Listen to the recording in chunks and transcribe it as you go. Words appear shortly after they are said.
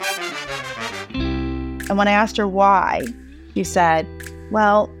And when I asked her why, she said,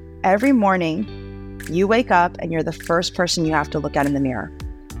 well, every morning you wake up and you're the first person you have to look at in the mirror,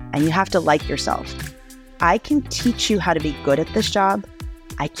 and you have to like yourself. I can teach you how to be good at this job.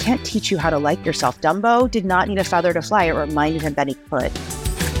 I can't teach you how to like yourself. Dumbo did not need a feather to fly. It reminded him that he could.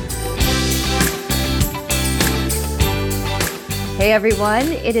 Hey everyone,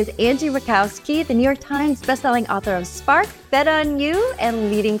 it is Angie Rakowski, the New York Times bestselling author of Spark, Bet on You, and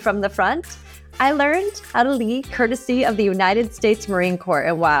Leading from the Front. I learned how to lead courtesy of the United States Marine Corps,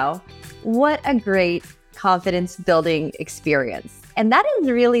 and wow, what a great confidence building experience. And that is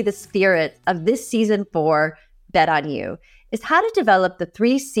really the spirit of this season 4, Bet on You, is how to develop the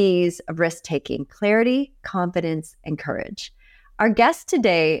 3 C's of risk-taking: clarity, confidence, and courage. Our guest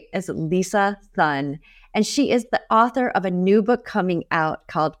today is Lisa Sun, and she is the author of a new book coming out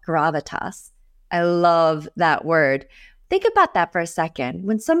called Gravitas. I love that word. Think about that for a second.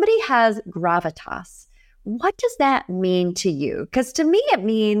 When somebody has gravitas, what does that mean to you? Because to me, it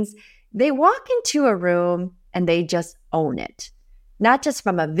means they walk into a room and they just own it. Not just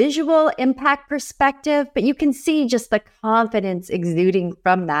from a visual impact perspective, but you can see just the confidence exuding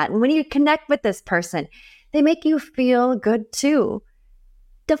from that. And when you connect with this person, they make you feel good too.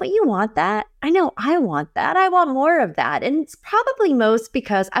 Don't you want that? I know I want that. I want more of that. And it's probably most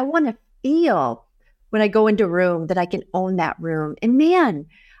because I want to feel when I go into a room that I can own that room. And man,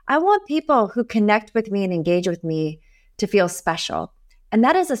 I want people who connect with me and engage with me to feel special. And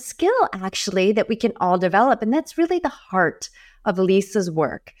that is a skill actually that we can all develop. And that's really the heart of Lisa's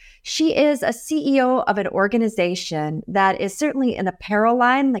work. She is a CEO of an organization that is certainly an apparel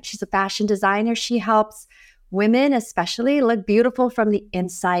line. Like, she's a fashion designer. She helps women especially look beautiful from the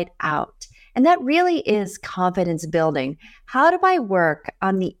inside out. And that really is confidence building. How do I work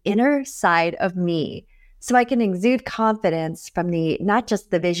on the inner side of me so I can exude confidence from the, not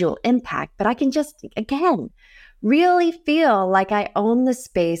just the visual impact, but I can just, again, really feel like I own the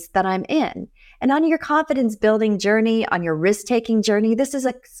space that I'm in. And on your confidence building journey, on your risk-taking journey, this is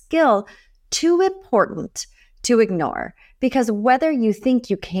a skill too important to ignore, because whether you think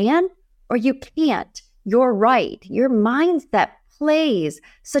you can or you can't, you're right. Your mindset plays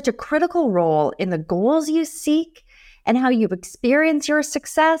such a critical role in the goals you seek and how you experience your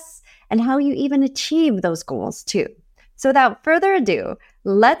success and how you even achieve those goals too. So without further ado,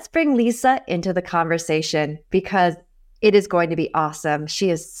 let's bring Lisa into the conversation because it is going to be awesome. She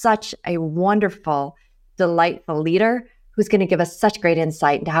is such a wonderful, delightful leader who's going to give us such great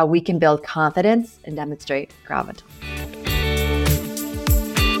insight into how we can build confidence and demonstrate gravitas.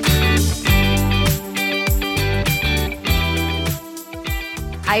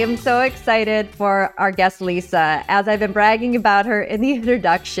 I am so excited for our guest, Lisa. As I've been bragging about her in the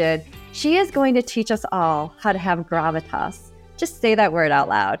introduction, she is going to teach us all how to have gravitas. Just say that word out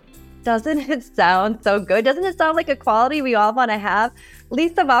loud. Doesn't it sound so good? Doesn't it sound like a quality we all want to have?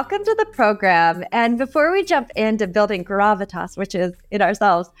 Lisa, welcome to the program. And before we jump into building gravitas, which is in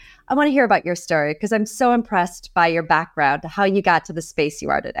ourselves, I want to hear about your story because I'm so impressed by your background, how you got to the space you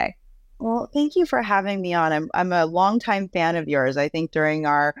are today. Well, thank you for having me on. I'm a longtime fan of yours. I think during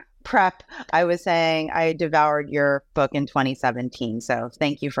our prep, I was saying I devoured your book in 2017. So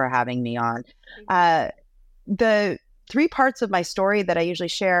thank you for having me on. The 3 parts of my story that I usually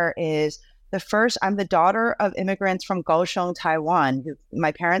share is the first, I'm the daughter of immigrants from Kaohsiung, Taiwan.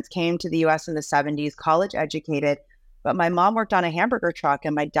 My parents came to the US in the 70s, college educated, but my mom worked on a hamburger truck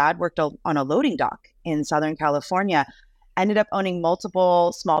and my dad worked on a loading dock in Southern California. Ended up owning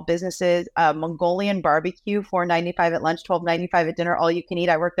multiple small businesses, Mongolian barbecue, $4.95 at lunch, $12.95 at dinner, all you can eat.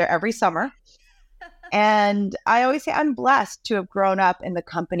 I worked there every summer. And I always say I'm blessed to have grown up in the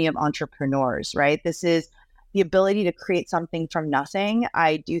company of entrepreneurs, right? This is the ability to create something from nothing.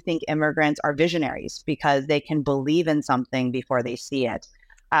 I do think immigrants are visionaries because they can believe in something before they see it.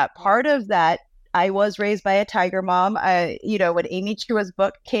 Part of that, I was raised by a tiger mom. When Amy Chua's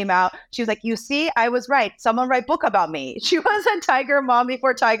book came out, she was like, you see, I was right. Someone write book about me. She was a tiger mom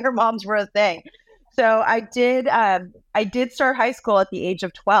before tiger moms were a thing. So I did start high school at the age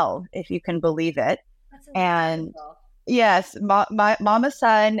of 12, if you can believe it. That's and yes, my Mama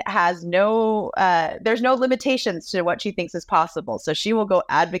Sun has there's no limitations to what she thinks is possible. So she will go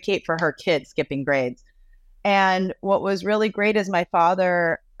advocate for her kids skipping grades. And what was really great is my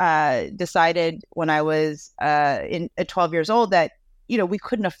father decided when I was at 12 years old that, we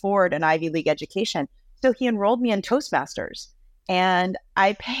couldn't afford an Ivy League education. So he enrolled me in Toastmasters. And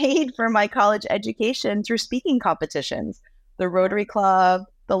I paid for my college education through speaking competitions, the Rotary Club,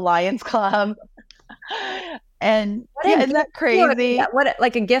 the Lions Club. And isn't that crazy?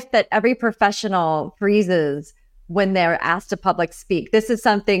 Like a gift that every professional freezes when they're asked to public speak? This is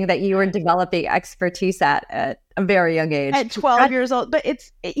something that you were developing expertise at a very young age. At 12 years old. But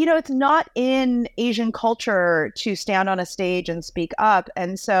it's not in Asian culture to stand on a stage and speak up.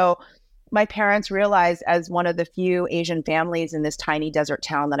 And so my parents realized, as one of the few Asian families in this tiny desert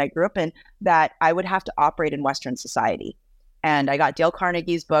town that I grew up in, that I would have to operate in Western society. And I got Dale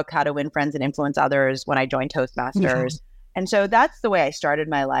Carnegie's book, How to Win Friends and Influence Others, when I joined Toastmasters. Yeah. And so that's the way I started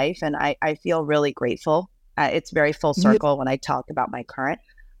my life. And I feel really grateful. It's very full circle when I talk about my current.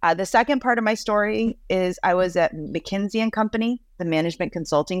 The second part of my story is I was at McKinsey & Company, the management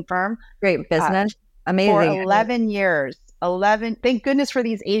consulting firm. Great business. Amazing. For 11 years. 11, thank goodness for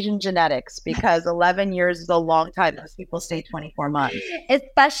these Asian genetics, because 11 years is a long time. Most people stay 24 months.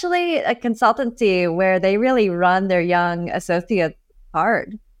 Especially a consultancy where they really run their young associates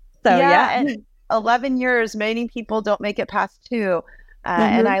hard. So yeah. And 11 years, many people don't make it past 2.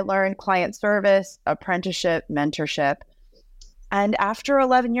 And I learned client service, apprenticeship, mentorship. And after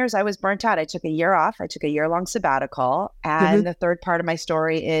 11 years, I was burnt out. I took a year off. I took a year-long sabbatical. And the third part of my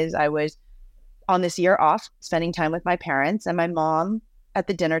story is I was on this year off, spending time with my parents, and my mom at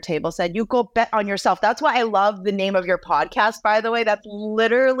the dinner table said, "You go bet on yourself." That's why I love the name of your podcast, by the way. That's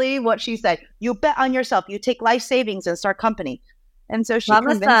literally what she said. "You bet on yourself. You take life savings and start company." And so she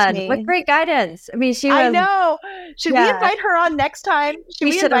convinced me. What great guidance. I mean, I know. Should we invite her on next time? Should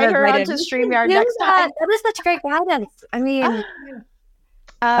we invite her on to StreamYard next time? That is such great guidance. I mean...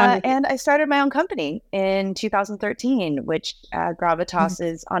 and I started my own company in 2013, which Gravitas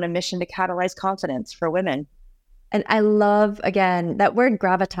is on a mission to catalyze confidence for women. And I love, again, that word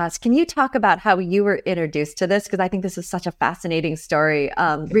gravitas. Can you talk about how you were introduced to this? Because I think this is such a fascinating story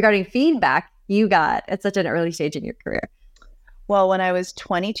regarding feedback you got at such an early stage in your career. Well, when I was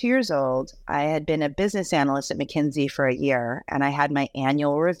 22 years old, I had been a business analyst at McKinsey for a year, and I had my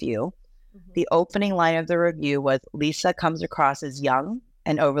annual review. The opening line of the review was, "Lisa comes across as young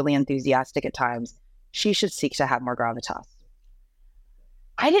and overly enthusiastic at times. She should seek to have more gravitas."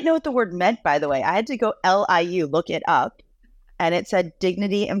 I didn't know what the word meant, by the way. I had to go LIU, look it up. And it said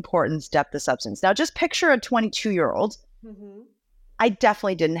dignity, importance, depth of substance. Now, just picture a 22-year-old. I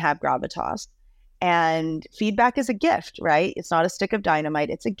definitely didn't have gravitas. And feedback is a gift, right? It's not a stick of dynamite.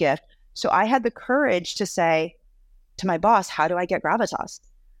 It's a gift. So I had the courage to say to my boss, "How do I get gravitas?"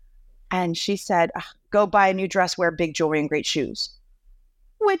 And she said, "Go buy a new dress, wear big jewelry, and great shoes."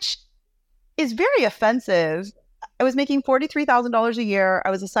 Which is very offensive. I was making $43,000 a year.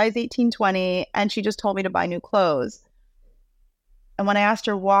 I was a size 18-20, and she just told me to buy new clothes. And when I asked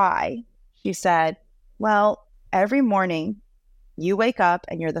her why, she said, "Well, every morning you wake up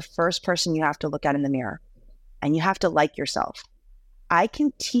and you're the first person you have to look at in the mirror, and you have to like yourself. I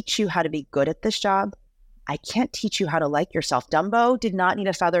can teach you how to be good at this job. I can't teach you how to like yourself." Dumbo did not need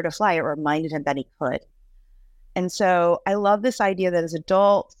a feather to fly. It reminded him that he could. And so I love this idea that as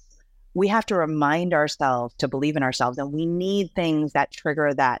adults, we have to remind ourselves to believe in ourselves, and we need things that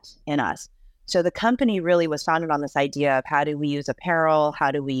trigger that in us. So the company really was founded on this idea of how do we use apparel, how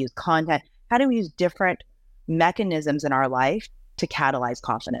do we use content, how do we use different mechanisms in our life to catalyze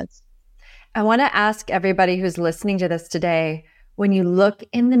confidence. I want to ask everybody who's listening to this today, when you look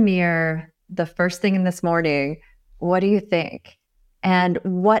in the mirror the first thing in this morning, what do you think? And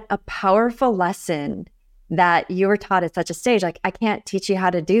what a powerful lesson that you were taught at such a stage. Like, I can't teach you how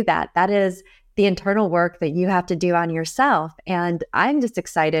to do that. That is the internal work that you have to do on yourself. And I'm just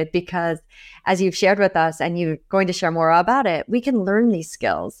excited because, as you've shared with us and you're going to share more about it, we can learn these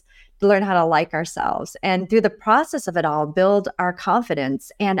skills to learn how to like ourselves, and through the process of it all, build our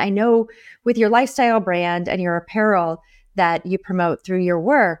confidence. And I know with your lifestyle brand and your apparel that you promote through your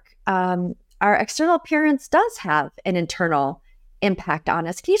work, our external appearance does have an internal impact on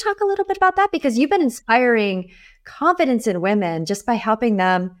us. Can you talk a little bit about that? Because you've been inspiring confidence in women just by helping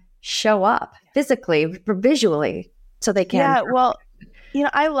them show up physically, visually, so they can. Yeah, well,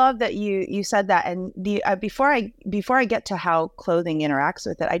 I love that you said that. And before I get to how clothing interacts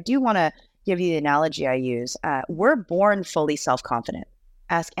with it, I do want to give you the analogy I use. We're born fully self-confident.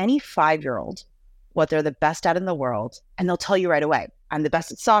 Ask any 5-year-old what they're the best at in the world, and they'll tell you right away, "I'm the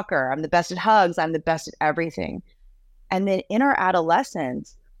best at soccer. I'm the best at hugs. I'm the best at everything." And then in our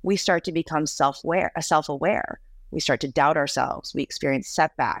adolescence, we start to become self-aware. We start to doubt ourselves. We experience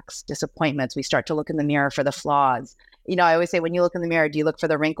setbacks, disappointments. We start to look in the mirror for the flaws. I always say, when you look in the mirror, do you look for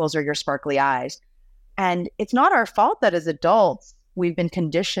the wrinkles or your sparkly eyes? And it's not our fault that as adults, we've been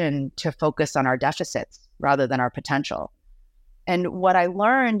conditioned to focus on our deficits rather than our potential. And what I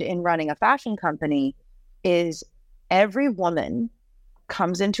learned in running a fashion company is every woman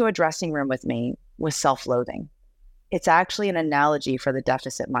comes into a dressing room with me with self-loathing. It's actually an analogy for the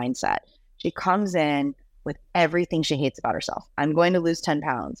deficit mindset. She comes in with everything she hates about herself. I'm going to lose 10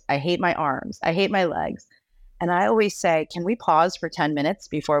 pounds. I hate my arms. I hate my legs. And I always say, can we pause for 10 minutes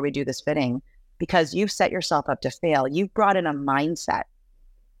before we do this fitting? Because you've set yourself up to fail. You've brought in a mindset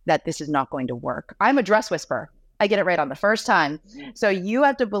that this is not going to work. I'm a dress whisperer. I get it right on the first time. So you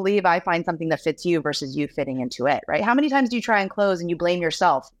have to believe I find something that fits you versus you fitting into it, right? How many times do you try on clothes and you blame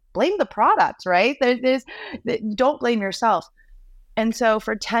yourself? Blame the product, right? Don't blame yourself. And so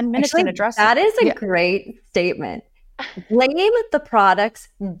for 10 minutes in a dress. That is a great statement. Blame the products.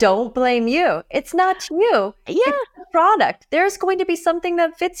 Don't blame you. It's not you. Yeah. It's the product. There's going to be something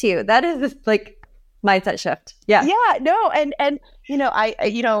that fits you. That is like mindset shift. Yeah. Yeah. No. And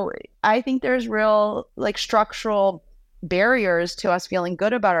I think there's real like structural barriers to us feeling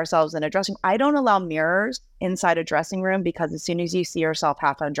good about ourselves in a dressing room. I don't allow mirrors inside a dressing room because as soon as you see yourself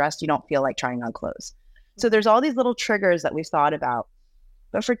half undressed, you don't feel like trying on clothes. So there's all these little triggers that we've thought about.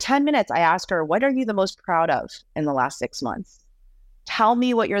 But for 10 minutes, I asked her, what are you the most proud of in the last 6 months? Tell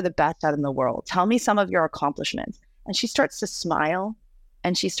me what you're the best at in the world. Tell me some of your accomplishments. And she starts to smile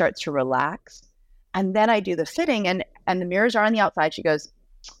and she starts to relax. And then I do the fitting and the mirrors are on the outside. She goes,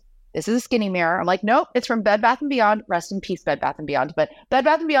 this is a skinny mirror. I'm like, nope, it's from Bed Bath & Beyond. Rest in peace, Bed Bath & Beyond. But Bed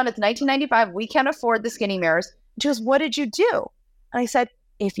Bath & Beyond, it's $19.95. We can't afford the skinny mirrors. She goes, what did you do? And I said,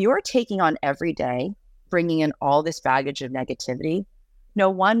 if you're taking on every day, bringing in all this baggage of negativity, no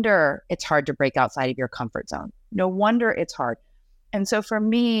wonder it's hard to break outside of your comfort zone. No wonder it's hard. And so for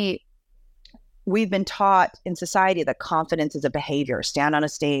me, we've been taught in society that confidence is a behavior. Stand on a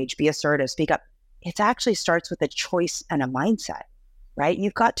stage, be assertive, speak up. It actually starts with a choice and a mindset, right?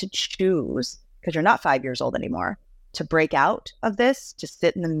 You've got to choose, because you're not 5 years old anymore, to break out of this, to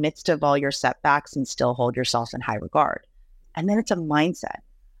sit in the midst of all your setbacks and still hold yourself in high regard. And then it's a mindset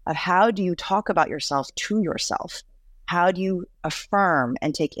of how do you talk about yourself to yourself? How do you affirm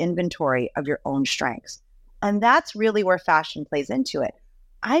and take inventory of your own strengths? And that's really where fashion plays into it.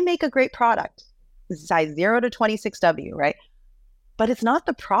 I make a great product, size 0 to 26W, right? But it's not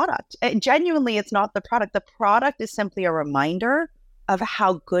the product. Genuinely, it's not the product. The product is simply a reminder of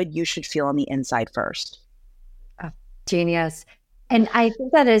how good you should feel on the inside first. Oh, genius. And I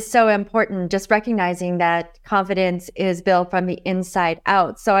think that is so important, just recognizing that confidence is built from the inside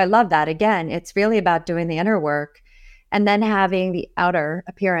out. So I love that. Again, it's really about doing the inner work and then having the outer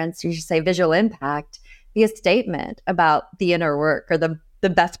appearance, you should say visual impact, be a statement about the inner work or the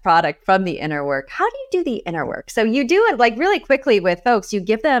best product from the inner work. How do you do the inner work? So you do it like really quickly with folks. You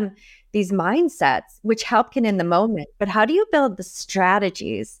give them these mindsets, which help in the moment. But how do you build the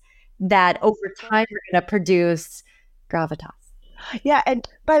strategies that over time are going to produce gravitas? Yeah. And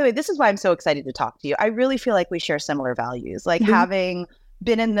by the way, this is why I'm so excited to talk to you. I really feel like we share similar values. Like having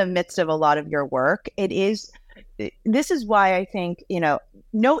been in the midst of a lot of your work, this is why I think,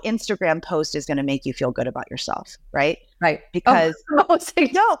 no Instagram post is going to make you feel good about yourself, right? Right. Because I'm just saying,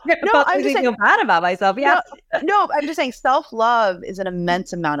 feel bad about myself. Yeah. No, I'm just saying self-love is an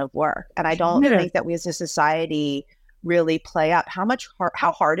immense amount of work. And I don't think that we as a society really play up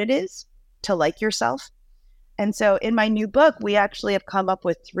how hard it is to like yourself. And so in my new book, we actually have come up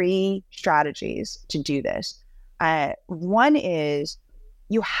with 3 strategies to do this. One is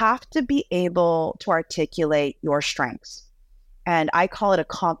you have to be able to articulate your strengths. And I call it a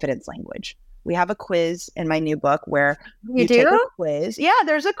confidence language. We have a quiz in my new book where you take a quiz. Yeah,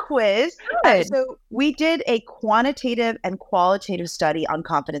 there's a quiz. So we did a quantitative and qualitative study on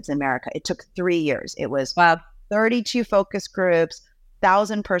confidence in America. It took 3 years. It was 32 focus groups,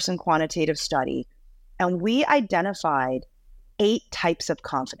 1,000-person quantitative study. And we identified 8 types of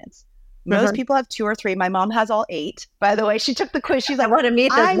confidence. Most people have 2 or 3. My mom has all 8. By the way, she took the quiz. She's like, I want to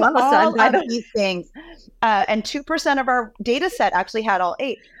meet this mama son. I know these things. And 2% of our data set actually had all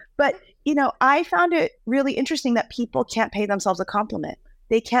 8. But, I found it really interesting that people can't pay themselves a compliment.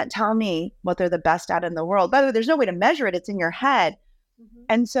 They can't tell me what they're the best at in the world. By the way, there's no way to measure it. It's in your head.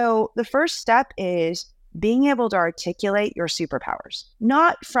 And so the first step is being able to articulate your superpowers,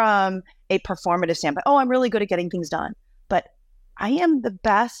 not from a performative standpoint. Oh, I'm really good at getting things done, but I am the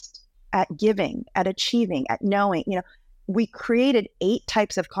best at giving, at achieving, at knowing. We created 8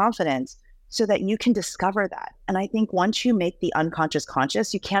 types of confidence so that you can discover that. And I think once you make the unconscious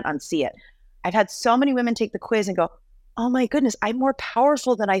conscious, you can't unsee it. I've had so many women take the quiz and go, oh my goodness, I'm more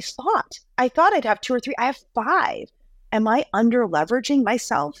powerful than I thought. I thought I'd have 2 or 3. I have 5. Am I under leveraging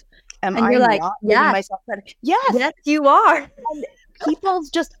myself? Am I not giving myself credit? Yes, you are. And people's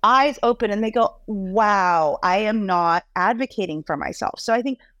just eyes open and they go, wow, I am not advocating for myself. So I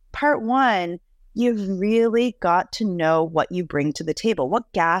think part 1, you've really got to know what you bring to the table.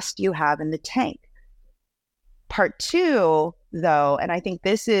 What gas do you have in the tank? Part 2, though, and I think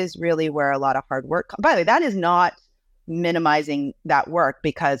this is really where a lot of hard work, by the way, that is not minimizing that work,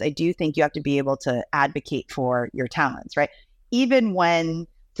 because I do think you have to be able to advocate for your talents, right? Even when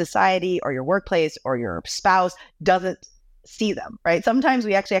society or your workplace or your spouse doesn't see them, right? Sometimes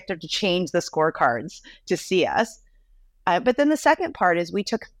we actually have to change the scorecards to see us. But then the second part is we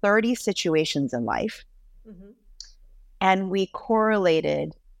took 30 situations in life and we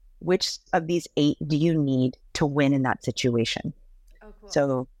correlated which of these 8 do you need to win in that situation. Oh, cool.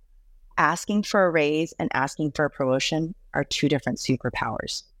 So asking for a raise and asking for a promotion are 2 different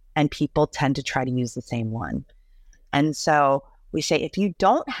superpowers, and people tend to try to use the same one. And so we say, if you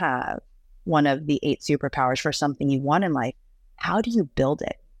don't have one of the 8 superpowers for something you want in life, how do you build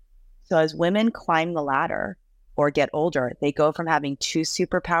it? So as women climb the ladder or get older, they go from having 2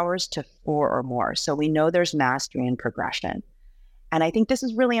 superpowers to 4 or more. So we know there's mastery and progression. And I think this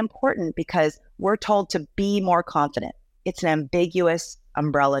is really important because we're told to be more confident. It's an ambiguous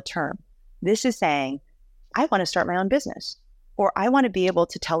umbrella term. This is saying, I want to start my own business, or I want to be able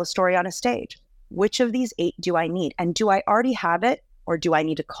to tell a story on a stage. Which of these 8 do I need? And do I already have it, or do I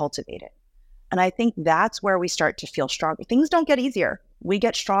need to cultivate it? And I think that's where we start to feel stronger. Things don't get easier. We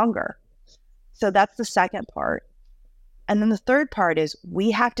get stronger. So that's the second part. And then the third part is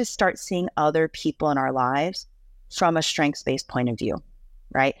we have to start seeing other people in our lives from a strengths-based point of view,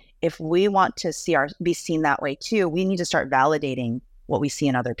 right? If we want to be seen that way too, we need to start validating what we see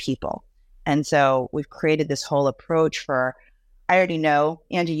in other people. And so we've created this whole approach for, I already know,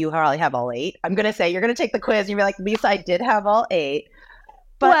 Angie, you probably have all 8. I'm going to say, you're going to take the quiz and you're like, Lisa, I did have all 8.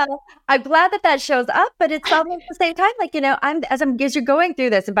 But well, I'm glad that shows up, but it's almost at the same time, like, as you're going through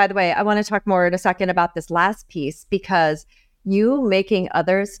this, and by the way, I want to talk more in a second about this last piece, because you making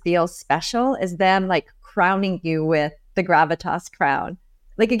others feel special is them like crowning you with the Gravitas crown.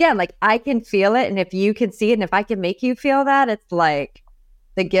 Like, again, like I can feel it. And if you can see it, and if I can make you feel that, it's like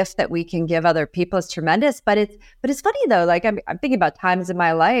the gift that we can give other people is tremendous. But it's funny though, like I'm thinking about times in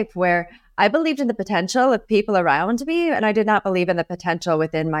my life where I believed in the potential of people around me, and I did not believe in the potential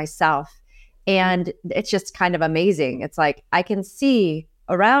within myself. And it's just kind of amazing. It's like I can see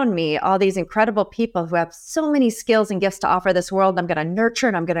around me all these incredible people who have so many skills and gifts to offer this world. And I'm going to nurture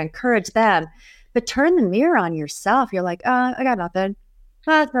and I'm going to encourage them. But turn the mirror on yourself. You're like, I got nothing.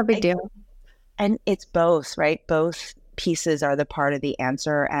 It's no big deal. And it's both, right? Both pieces are the part of the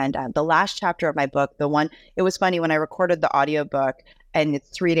answer. And the last chapter of my book, it was funny when I recorded the audiobook, and it's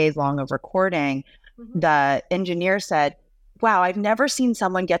 3 days long of recording, the engineer said, wow, I've never seen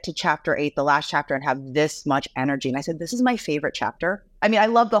someone get to chapter 8, the last chapter, and have this much energy. And I said, this is my favorite chapter. I mean, I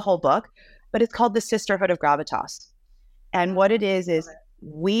love the whole book, but it's called The Sisterhood of Gravitas. And what it is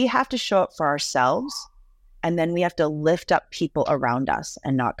we have to show up for ourselves, and then we have to lift up people around us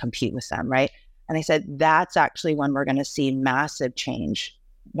and not compete with them, right? And I said, that's actually when we're going to see massive change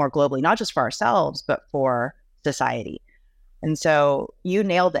more globally, not just for ourselves, but for society. And so you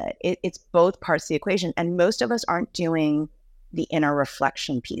nailed it. It's both parts of the equation. And most of us aren't doing the inner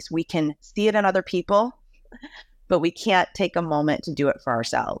reflection piece. We can see it in other people, but we can't take a moment to do it for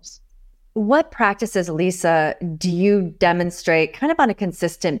ourselves. What practices, Lisa, do you demonstrate kind of on a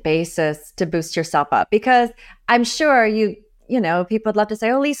consistent basis to boost yourself up? Because I'm sure people would love to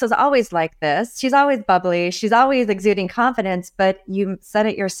say, oh, Lisa's always like this. She's always bubbly. She's always exuding confidence, but you said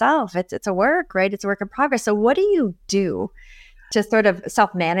it yourself. It's a work, right? It's a work in progress. So what do you do to sort of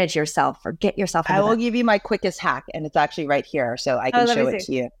self-manage yourself or get yourself? I will give you my quickest hack, and it's actually right here, so I can show it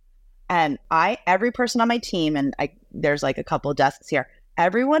to you. And every person on my team, and there's like a couple of desks here,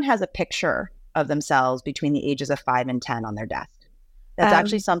 everyone has a picture of themselves between the ages of 5 and 10 on their desk. That's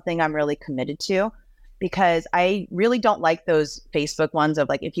actually something I'm really committed to, because I really don't like those Facebook ones of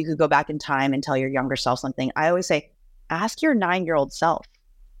like, if you could go back in time and tell your younger self something. I always say, ask your 9-year-old self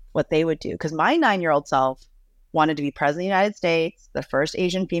what they would do. Because my 9-year-old self wanted to be president of the United States, the first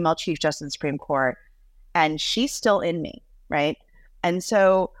Asian female chief justice of the Supreme Court, and she's still in me, right? And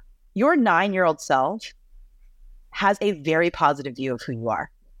so your 9-year-old self has a very positive view of who you are.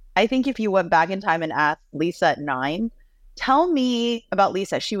 I think if you went back in time and asked Lisa at 9, tell me about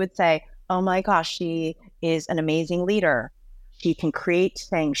Lisa, she would say, oh my gosh, she is an amazing leader. She can create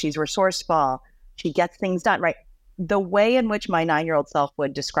things. She's resourceful. She gets things done, right? The way in which my 9-year-old self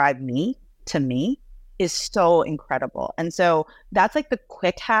would describe me to me is so incredible. And so that's like the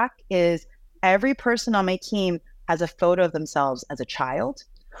quick hack is every person on my team has a photo of themselves as a child.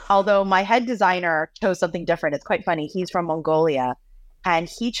 Although my head designer chose something different. It's quite funny. He's from Mongolia, and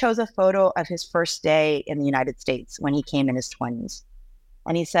he chose a photo of his first day in the United States when he came in his 20s.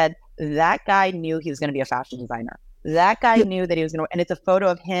 And he said, that guy knew he was going to be a fashion designer. That guy knew that he was going to, and it's a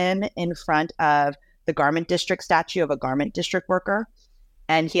photo of him in front of the garment district statue of a garment district worker.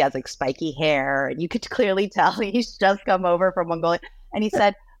 And he has like spiky hair, and you could clearly tell he's just come over from Mongolia. And he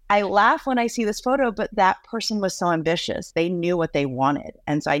said, I laugh when I see this photo, but that person was so ambitious. They knew what they wanted.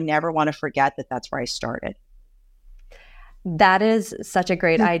 And so I never want to forget that that's where I started. That is such a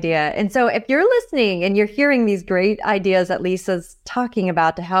great idea. And so if you're listening and you're hearing these great ideas that Lisa's talking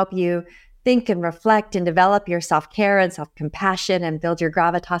about to help you think and reflect and develop your self-care and self-compassion and build your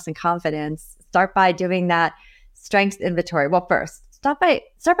gravitas and confidence, start by doing that strengths inventory. Well, first, start by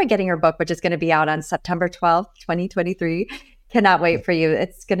getting her book, which is going to be out on September 12th, 2023. Cannot wait for you.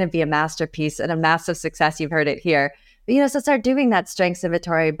 It's going to be a masterpiece and a massive success. You've heard it here. But, so start doing that strengths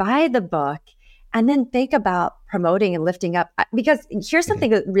inventory, buy the book, and then think about promoting and lifting up. Because here's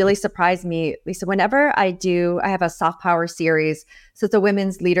something that really surprised me, Lisa. Whenever I have a soft power series. So it's a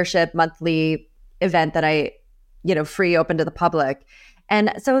women's leadership monthly event that I, free open to the public.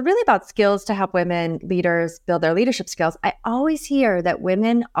 And so really about skills to help women leaders build their leadership skills. I always hear that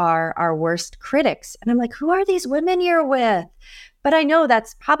women are our worst critics. And I'm like, who are these women you're with? But I know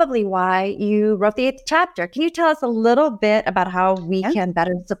that's probably why you wrote the 8th chapter. Can you tell us a little bit about how we can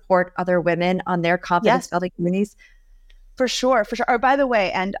better support other women on their confidence building communities? For sure. Oh, by the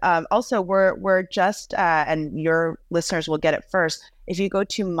way, and also we're just, and your listeners will get it first. If you go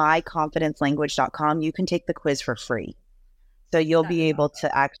to myconfidencelanguage.com, you can take the quiz for free. So you'll be able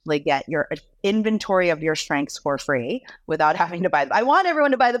to actually get your inventory of your strengths for free without having to buy them. I want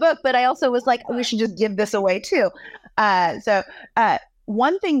everyone to buy the book, but I also was like, we should just give this away too. So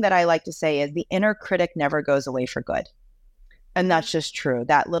one thing that I like to say is the inner critic never goes away for good. And that's just true.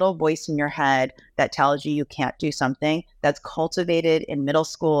 That little voice in your head that tells you can't do something that's cultivated in middle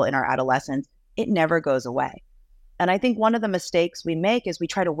school, in our adolescence, it never goes away. And I think one of the mistakes we make is we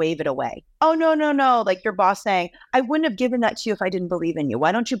try to wave it away. Oh, no. Like your boss saying, I wouldn't have given that to you if I didn't believe in you.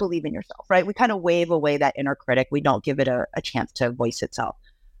 Why don't you believe in yourself, right? We kind of wave away that inner critic. We don't give it a chance to voice itself.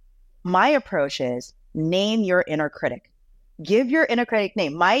 My approach is name your inner critic. Give your inner critic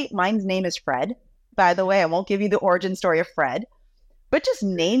name. Mine's name is Fred. By the way, I won't give you the origin story of Fred, but just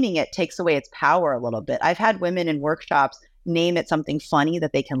naming it takes away its power a little bit. I've had women in workshops name it something funny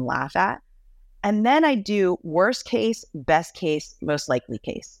that they can laugh at. And then I do worst case, best case, most likely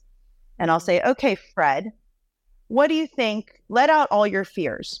case. And I'll say, okay, Fred, what do you think? Let out all your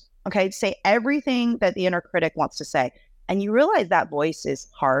fears. Okay, say everything that the inner critic wants to say. And you realize that voice is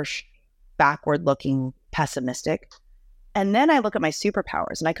harsh, backward looking, pessimistic. And then I look at my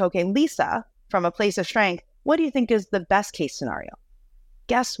superpowers and I go, okay, Lisa, from a place of strength, what do you think is the best case scenario?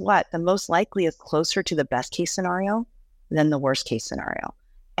 Guess what? The most likely is closer to the best case scenario than the worst case scenario.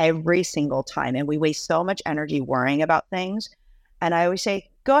 Every single time. And we waste so much energy worrying about things. And I always say,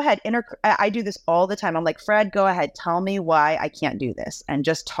 go ahead. I do this all the time. I'm like, Fred, go ahead. Tell me why I can't do this and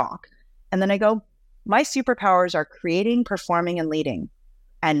just talk. And then I go, my superpowers are creating, performing, and leading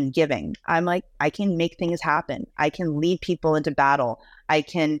and giving. I'm like, I can make things happen. I can lead people into battle. I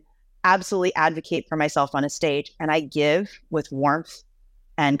can absolutely advocate for myself on a stage. And I give with warmth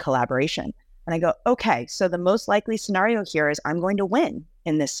and collaboration. And I go, okay, so the most likely scenario here is I'm going to win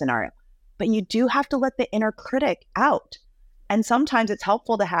in this scenario. But you do have to let the inner critic out. And sometimes it's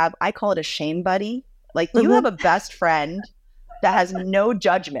helpful to have, I call it a shame buddy. Like you have a best friend that has no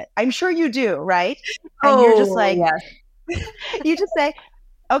judgment. I'm sure you do, right? And you're just like, you just say,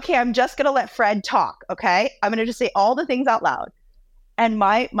 okay, I'm just going to let Fred talk. Okay. I'm going to just say all the things out loud. And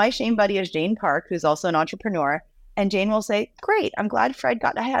my shame buddy is Jane Park, who's also an entrepreneur. And Jane will say, great, I'm glad Fred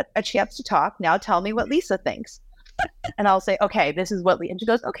got a chance to talk. Now tell me what Lisa thinks. And I'll say, okay, this is what and she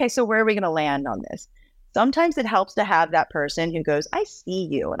goes, okay, so where are we going to land on this? Sometimes it helps to have that person who goes, I see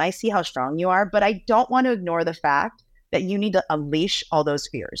you and I see how strong you are, but I don't want to ignore the fact that you need to unleash all those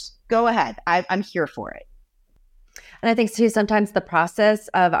fears. Go ahead. I'm here for it. And I think too, sometimes the process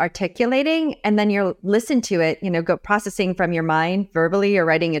of articulating and then you're listen to it, go processing from your mind verbally or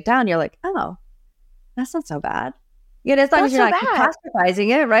writing it down. You're like, oh, that's not so bad. As long as you're not catastrophizing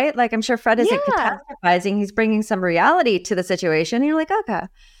it, right? Like I'm sure Fred isn't catastrophizing. He's bringing some reality to the situation. And you're like, okay,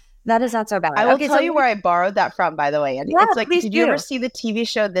 that is not so bad. I will tell you where I borrowed that from, by the way. And it's like, did you ever see the TV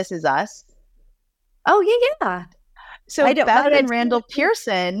show This Is Us? Oh, yeah. So Beth and Randall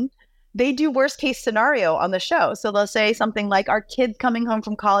Pearson, they do worst case scenario on the show. So they'll say something like, our kid's coming home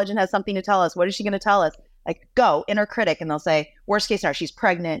from college and has something to tell us. What is she going to tell us? Like, go, inner critic. And they'll say, worst case scenario, she's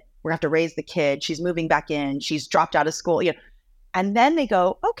pregnant. We're going to have to raise the kid. She's moving back in. She's dropped out of school. And then they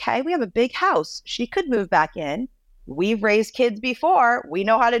go, okay, we have a big house. She could move back in. We've raised kids before. We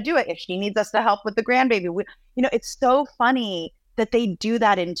know how to do it. If she needs us to help with the grandbaby, it's so funny that they do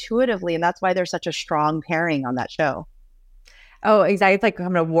that intuitively. And that's why they're such a strong pairing on that show. Oh, exactly. It's like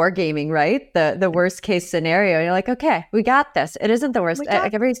I'm a wargaming, right? The worst case scenario. You're like, okay, we got this. It isn't the worst.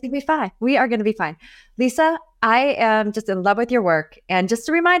 Everything's going to be fine. We are going to be fine. Lisa, I am just in love with your work. And just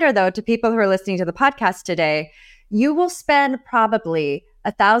a reminder, though, to people who are listening to the podcast today, you will spend probably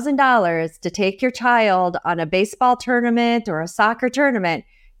 $1,000 to take your child on a baseball tournament or a soccer tournament.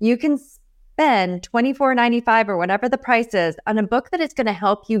 You can spend $24.95 or whatever the price is on a book that is going to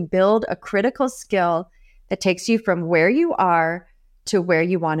help you build a critical skill that takes you from where you are to where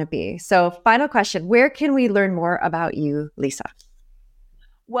you want to be. So final question, where can we learn more about you, Lisa?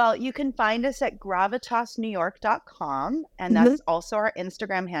 Well, you can find us at gravitasnewyork.com, and that's also our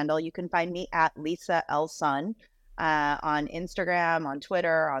Instagram handle. You can find me at Lisa L. Sun on Instagram, on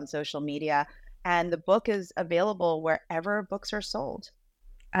Twitter, on social media. And the book is available wherever books are sold.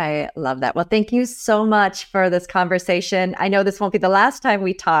 I love that. Well, thank you so much for this conversation. I know this won't be the last time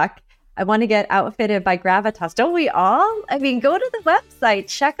we talk. I want to get outfitted by Gravitas. Don't we all? I mean, go to the website,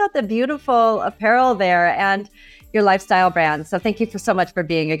 check out the beautiful apparel there and your lifestyle brand. So thank you so much for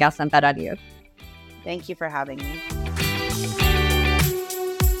being a guest on Bet On You. Thank you for having me.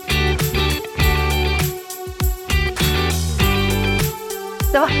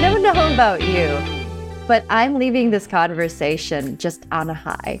 So I don't know about you, but I'm leaving this conversation just on a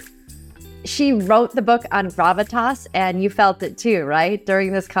high. She wrote the book on Gravitas, and you felt it too, right?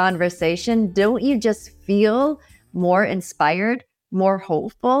 During this conversation, don't you just feel more inspired, more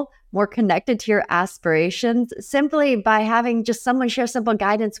hopeful, more connected to your aspirations simply by having just someone share simple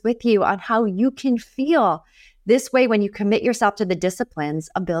guidance with you on how you can feel this way when you commit yourself to the disciplines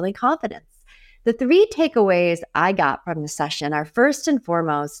of building confidence? The 3 takeaways I got from the session are, first and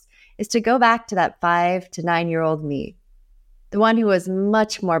foremost, is to go back to that 5 to 9-year-old me, the one who was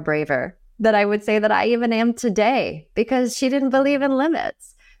much more braver than I would say that I even am today, because she didn't believe in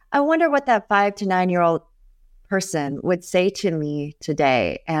limits. I wonder what that 5 to 9-year-old person would say to me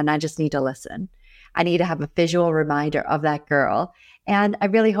today, and I just need to listen. I need to have a visual reminder of that girl, and I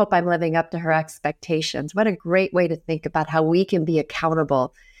really hope I'm living up to her expectations. What a great way to think about how we can be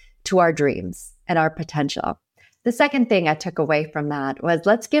accountable to our dreams and our potential. The second thing I took away from that was,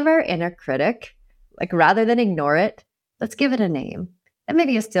 let's give our inner critic, like rather than ignore it, let's give it a name. And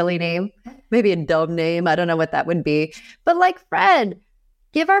maybe a silly name, maybe a dumb name. I don't know what that would be. But like Fred,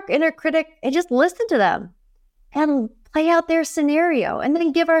 give our inner critic and just listen to them and play out their scenario, and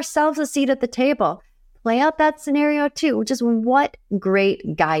then give ourselves a seat at the table. Play out that scenario too, which is what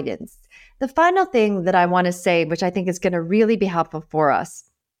great guidance. The final thing that I want to say, which I think is going to really be helpful for us,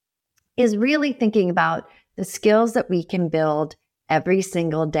 is really thinking about the skills that we can build every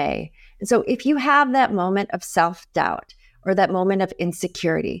single day. And so if you have that moment of self-doubt or that moment of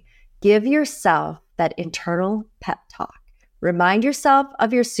insecurity, give yourself that internal pep talk. Remind yourself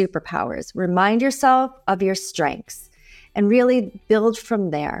of your superpowers. Remind yourself of your strengths, and really build from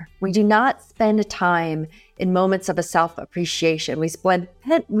there. We do not spend time in moments of a self-appreciation. We spend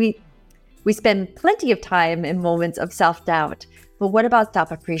plenty of time in moments of self-doubt. But what about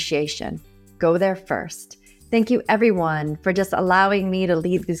self-appreciation? Go there first. Thank you, everyone, for just allowing me to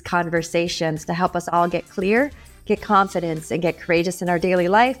lead these conversations to help us all get clear, get confidence, and get courageous in our daily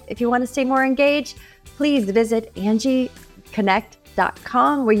life. If you want to stay more engaged, please visit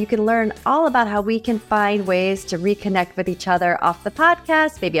AngieConnect.com, where you can learn all about how we can find ways to reconnect with each other off the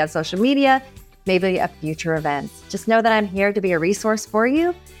podcast, maybe on social media, maybe at future events. Just know that I'm here to be a resource for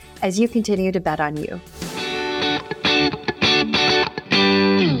you as you continue to bet on you.